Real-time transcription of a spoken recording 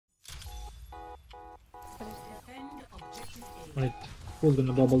Right. Who's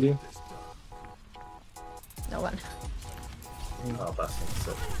gonna double you? No one. Oh, Bastion's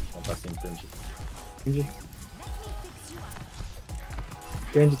sick. Oh, Bastion's dingy. Genji.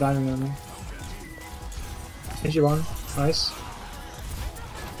 Genji timing on me. Genji one. Nice.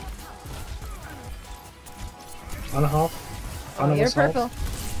 1.5. Oh, you're purple.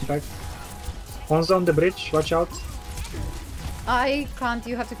 Back. One's on the bridge, watch out. I can't,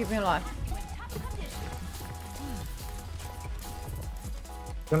 you have to keep me alive.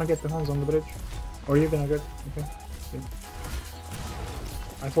 Gonna get the hands on the bridge. Or you're gonna get. Okay. Good.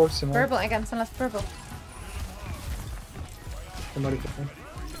 I forced him. Purple again, Sunless purple. Somebody get me.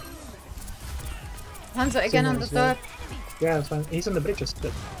 Hanzo again on the top. Yeah, that's fine. He's on the bridge, just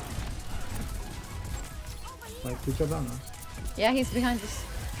dead. Like, good job done now. Yeah, he's behind us.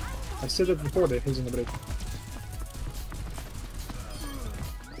 I said it before that he's on the bridge.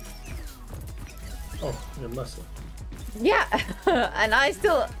 Oh, you're messy. Yeah, and I'm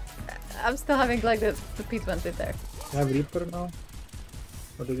still having like the P20 there. I have Reaper now.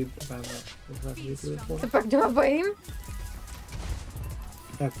 Or did it have Reaper before? To pak dva bojím.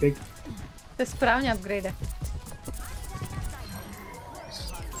 Yeah, big. To je správně upgrade.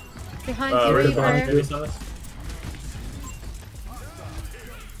 Behind you, Reaper.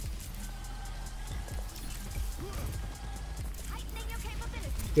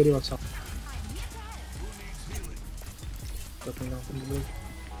 Gary, what's up? Dropping down from the bridge.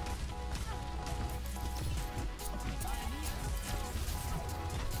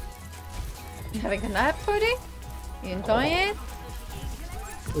 You having a nap, Cody? You enjoying it?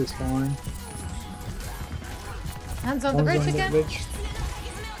 It's fine. Hands on the bridge again?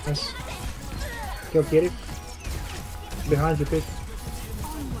 Nice. Kill Kitty. Behind you, pick.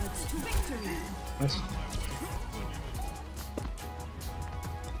 Nice.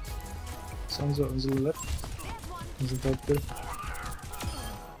 Sounds on the left. He's in top there.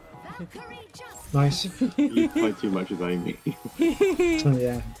 Nice. You play too much as Amy.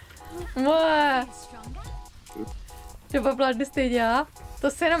 Yeah. Wow. Třeba Bloody stejně já?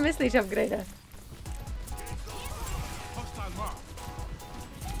 To si jenom myslíš, upgrade.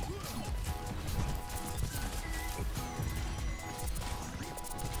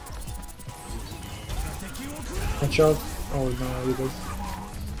 Watch out. Oh no, you did.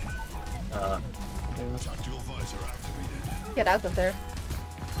 Get out of there.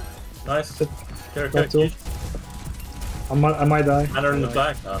 Nice. Got two. I might die. And her in the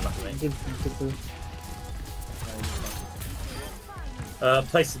back. Oh, nothing.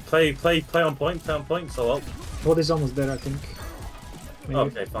 Play on point. Play on point. So up. What is almost there, I think. Maybe.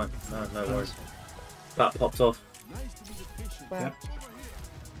 Okay, fine. No worries. That popped off. Wow. Yeah.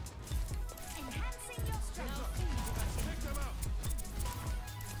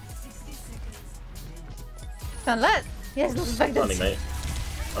 Sunlet! Yes, look back Funny, this. mate.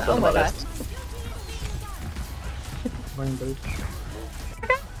 Oh my god. Going bridge.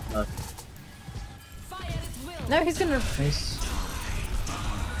 No. No, he's gonna. Nice.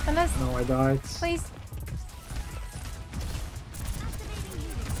 Sunlet, No, I died. please.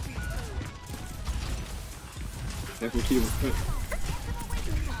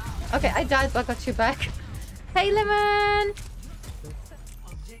 Okay, I died, but got you back. Hey, Lemon!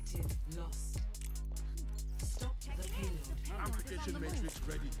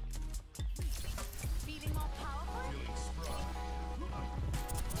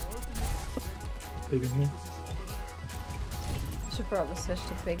 Big in here. Should probably switch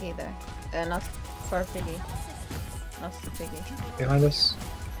to Piggy there. Not for Piggy. Not to Piggy. Behind us.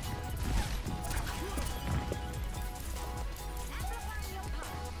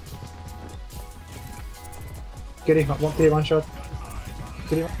 Kitty, one shot.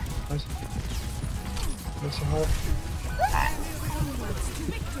 Kitty, nice. Nice and hard.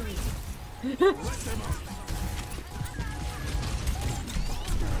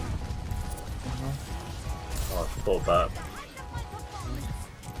 Oh, pull back.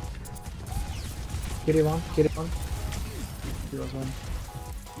 Kitty one. Kitty was one.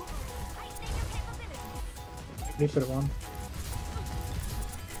 Reaper one.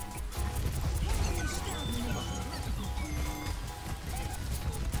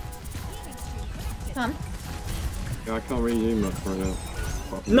 Come. Yeah, I can't really do much right now.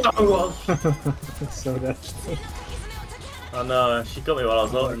 No! So that. Oh no, she got me while I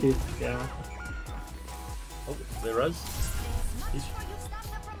was looking. Yeah. Oh, there Rose.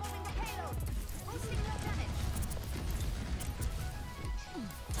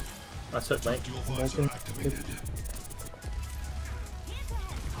 That's it, mate.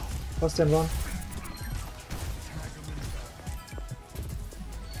 First and one.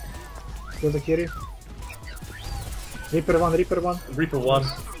 Kill the Kiri. Reaper 1, Reaper 1. Reaper 1.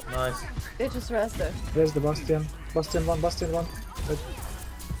 Nice. They just rested. There's the Bastion. Bastion 1, Bastion 1.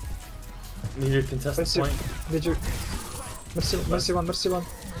 Need to contest the Mercy, point. did you... Mercy 1, Mercy 1.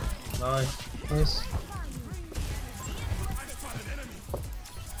 Nice. Nice. Oh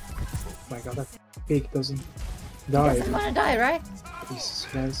my god, that pig doesn't die. Doesn't wanna die, right? Jesus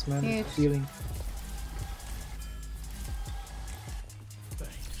Christ, man. Huge. Healing.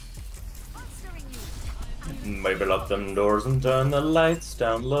 Maybe lock them doors and turn the lights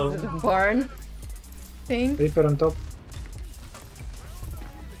down low. The barn thing. Reaper on top.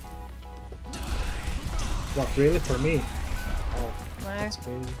 What, really? For me? Oh, Wow. that's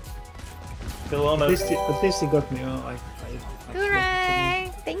crazy. Still on At it. least he got me. Oh, I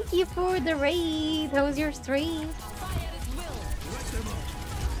Hooray! Thank you for the raid. How was your stream?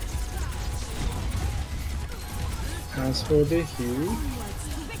 Nice for the heal.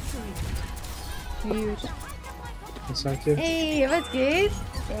 Huge. Inside here. Hey, that's good.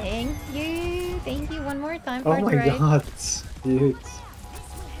 Thank you. Thank you one more time for Oh the my raid. god, dude.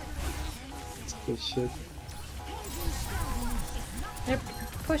 That's good shit. They're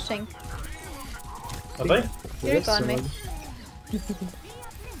pushing. Are they? Here Yes, on me. somebody.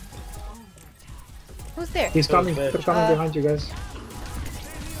 Who's there? He's coming. bitch. They're coming behind you guys.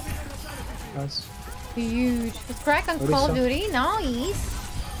 Nice. Huge. It's crack on What is Call of that? Duty. Nice.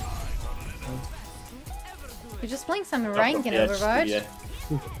 You're just playing some rank in Overwatch. Yeah.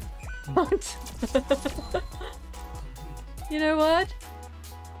 What? You know what?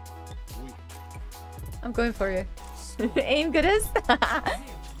 I'm going for you. Aim goodness.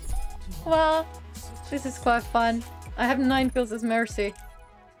 Well, this is quite fun. I have 9 kills as Mercy.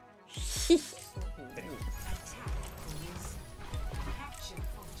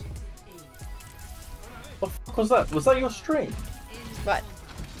 What the fuck was that? Was that your stream? What?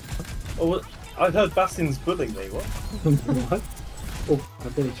 Or what? I heard Bastion's bullying me. What? What? Oh, I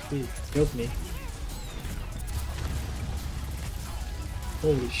got HP. Help me.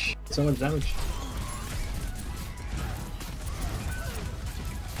 Holy shit, so much damage.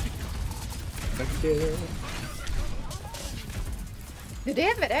 Back here. Do they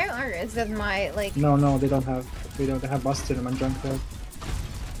have it out, or is that my like? No, no, they don't have. They don't have Bastion and Junkyard.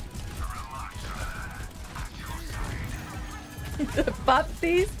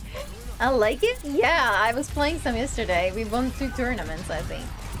 Baptiste? I like it? Yeah, I was playing some yesterday. We won 2 tournaments, I think.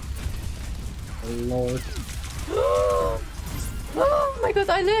 Lord. Oh my god,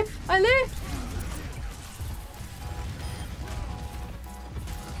 I live! I live!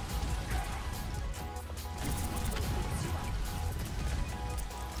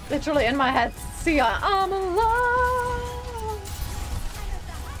 Literally in my head, see, I'm alive!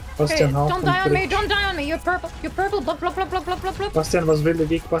 Okay, Bastion half don't die on me, bridge. don't die on me, you're purple, blah blah blah blah blah blah blah. Bastion was really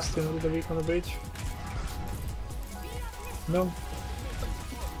weak. Bastion really weak on the bridge. No.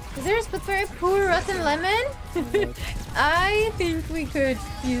 Is there a spot for a poor rotten lemon? I think we could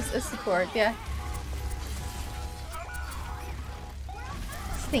use a support, yeah.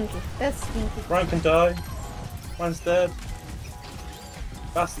 Stinky, that's stinky. Ryan can die. Ryan's dead.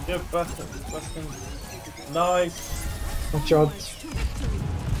 Bastion, go Bastion. Bastion. Nice. Watch out.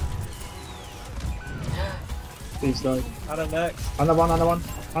 Please die. Anna next. Another one, another one,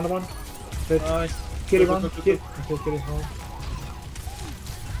 another one. Dead. Nice. Kill Go, one. go, go, go, Kill. go. Okay, kill it. Oh.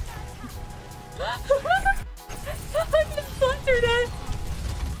 I just through that.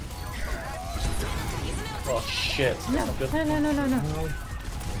 Oh shit. No, Not good. no, no, no, no, no. No.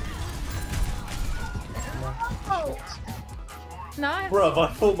 Nice. Bruv, I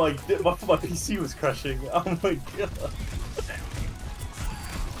thought my PC was crashing. Oh my god.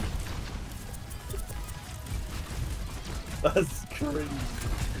 That's crazy.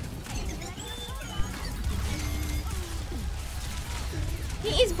 He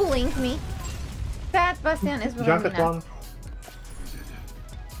is bullying me. That Bastian is bullying me Junket now. one.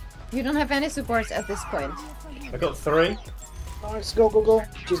 You don't have any supports at this point. I got 3. Nice, go, go, go.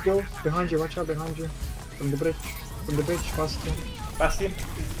 Just go. Behind you, watch out behind you. From the bridge. From the bridge, Bastion. Bastion.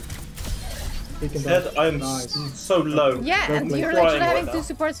 He can Dead. die. I am Nice. so low. Yeah, Don't and play you're crying literally having right 2 now.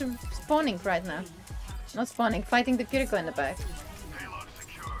 supports spawning right now. Not spawning, fighting the Kiriko in the back.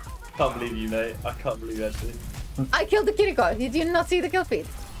 Can't believe you, mate. I can't believe you actually. I killed the Kiriko. Did you not see the kill feed?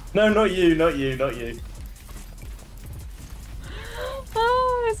 No, not you, not you, not you.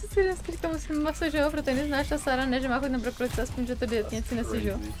 Ja sa si Kiriko musím masožovat, protože neznáš ta Sara, ne, že má chuť na brokolice, aspoň, že to dietně si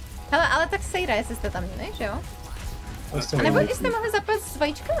nesížu. Hele, ale tak sejra, jestli jste tam měli, že jo? Bastion A nebo one. když jste mohli zapad s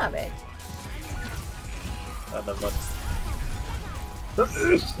vajíčkama, veď? I don't know.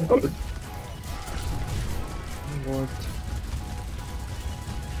 Lord.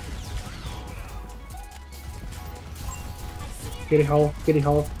 Kitty half, kitty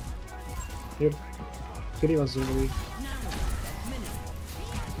half. Here. Kitty was really.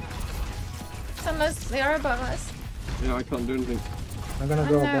 They are above us. Yeah, I can't do anything. I'm gonna I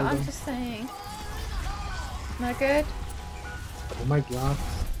go know, above I'm them. just saying. Not good? Oh my god.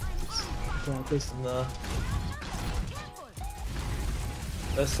 God, this. No.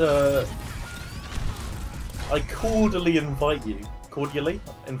 Let's I cordially invite you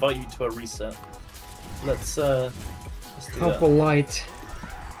to a reset. Let's do How that. polite.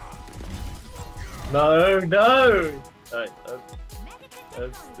 No, no! Alright,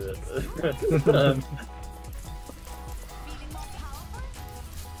 let's do it. No.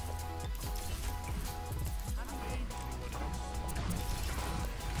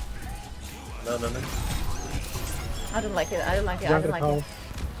 I don't like it, I don't like it, I don't Junkrat like it. half.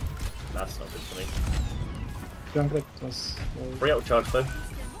 That's not good for me. Junkrat was. Bring out charge though.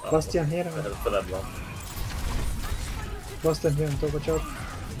 Bastian here. For them long. Bastian here on top of chart.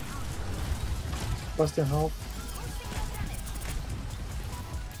 Bastian half.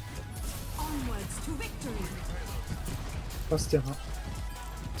 Onwards to victory. Bastian half.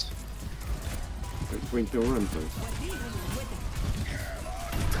 We kill run, please.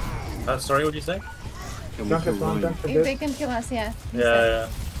 Sorry, what did you say? Can we Junkrat kill one, Ryan? Junkrat If dead. they can kill us, yeah. Yeah.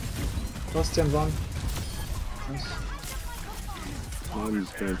 Bastian one. Nice. I'm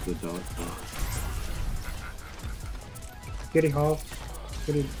just going to the dark side. Kitty half.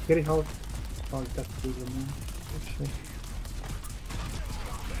 Kitty half. Oh, that was a man. Actually.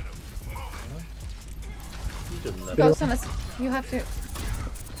 You didn't know. Go, Samus. You have to.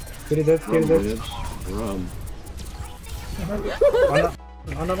 Kitty dead, Run, kitty dead. bitch. Run.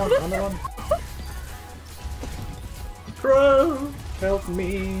 Another one. Bro! Help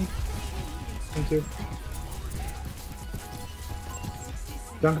me. Thank you.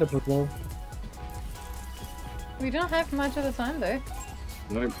 Junkrat was low. We don't have much of the time though.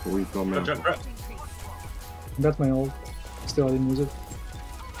 No, we've got Mount. Got my ult. Still, I didn't use it.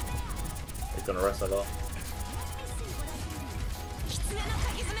 He's gonna rest a lot.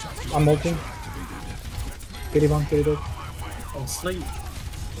 I'm ulting. Kitty one, kitty dead. On sleep.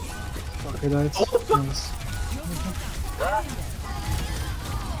 Okay, that's nice.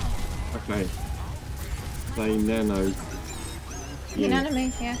 Okay. They nano. You know what I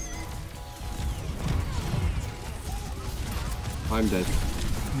mean? Yeah. I'm dead. Yeah,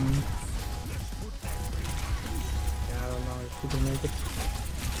 I don't know if we can make it.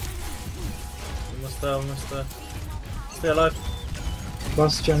 Almost stay alive.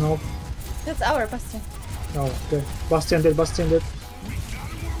 Bastian up. That's our Bastion. Oh, okay. Bastian dead, Bastian dead.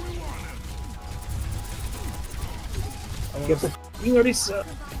 Get the Ingrid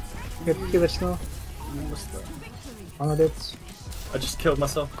Get killers now. Anna dead. I just killed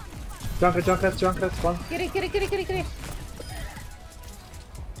myself. Junkrat, one. Kitty.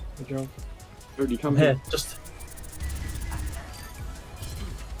 Good job. Cody, come I'm here. here. Just.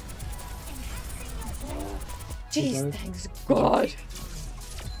 Jeez, Okay. thanks God.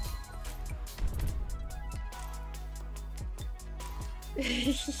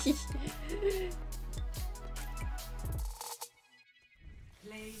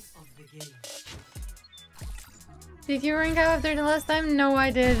 Did you rank out after the last time? No, I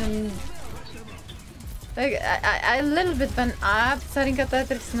didn't. Like, I a little bit went up, sa rinka to je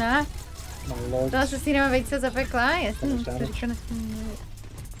trpsná. My lord. Dala se s tím vejce zapekla, jasně.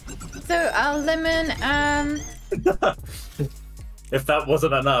 So, lemon, If that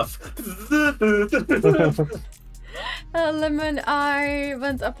wasn't enough. lemon, I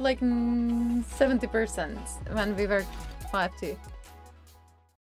went up like 70% when we were 5-2.